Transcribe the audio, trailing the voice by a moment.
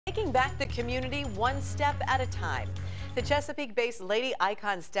Taking back the community one step at a time. The Chesapeake-based Lady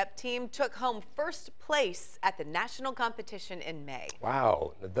Iconz step team took home first place at the national competition in May.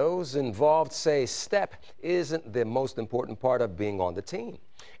 Wow, those involved say step isn't the most important part of being on the team.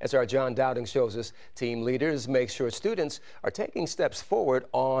 As our John Dowding shows us, team leaders make sure students are taking steps forward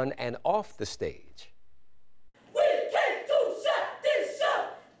on and off the stage. We came to shut this show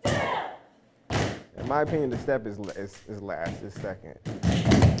down! In my opinion, the step is last, is second.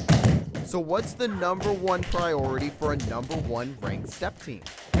 So what's the #1 priority for a #1 ranked step team?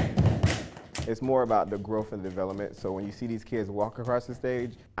 It's more about the growth and development. So when you see these kids walk across the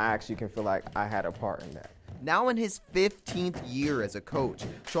stage, I actually can feel like I had a part in that. Now in his 15th year as a coach,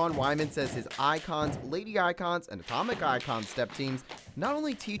 Shawn Wyman says his Iconz, Lady Iconz, and Atomic Iconz step teams not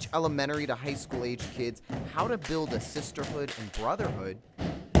only teach elementary to high school age kids how to build a sisterhood and brotherhood,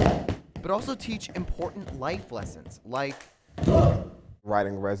 but also teach important life lessons like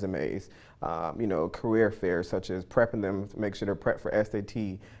writing resumes, career fairs such as prepping them to make sure they're prepped for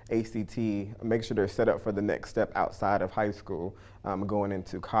SAT, ACT, make sure they're set up for the next step outside of high school, going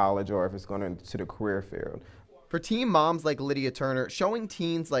into college, or if it's going into the career field. For teen moms like Lydia Turner, showing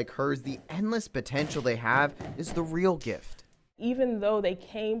teens like hers the endless potential they have is the real gift. Even though they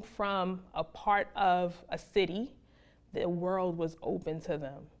came from a part of a city, the world was open to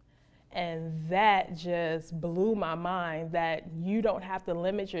them. And that just blew my mind, that you don't have to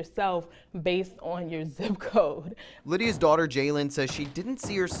limit yourself based on your zip code. Lydia's daughter, Jalen, says she didn't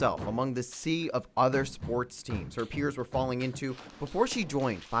see herself among the sea of other sports teams her peers were falling into before she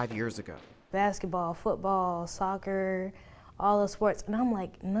joined 5 years ago. Basketball, football, soccer, all the sports. And I'm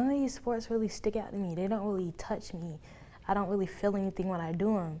like, none of these sports really stick out to me. They don't really touch me. I don't really feel anything when I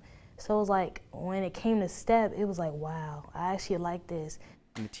do them. So it was like, when it came to step, it was like, wow, I actually like this.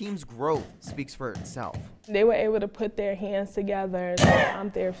 And the team's growth speaks for itself. They were able to put their hands together,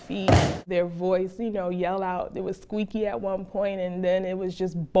 stomp their feet, their voice, yell out. It was squeaky at one point, and then it was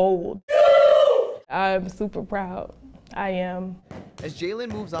just bold. I'm super proud. I am. As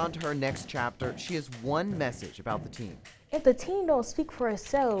Jalen moves on to her next chapter, she has one message about the team. If the team don't speak for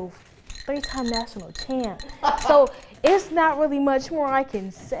itself, 3-time national champ. So it's not really much more I can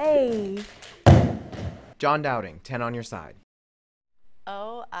say. John Dowding, 10 on your side.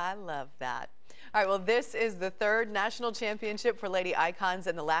 Oh, I love that. All right, well, this is the 3rd national championship for Lady Iconz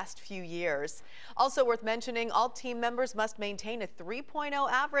in the last few years. Also worth mentioning, all team members must maintain a 3.0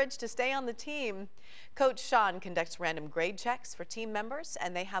 average to stay on the team. Coach Shawn conducts random grade checks for team members,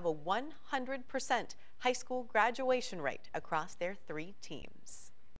 and they have a 100% high school graduation rate across their 3 teams.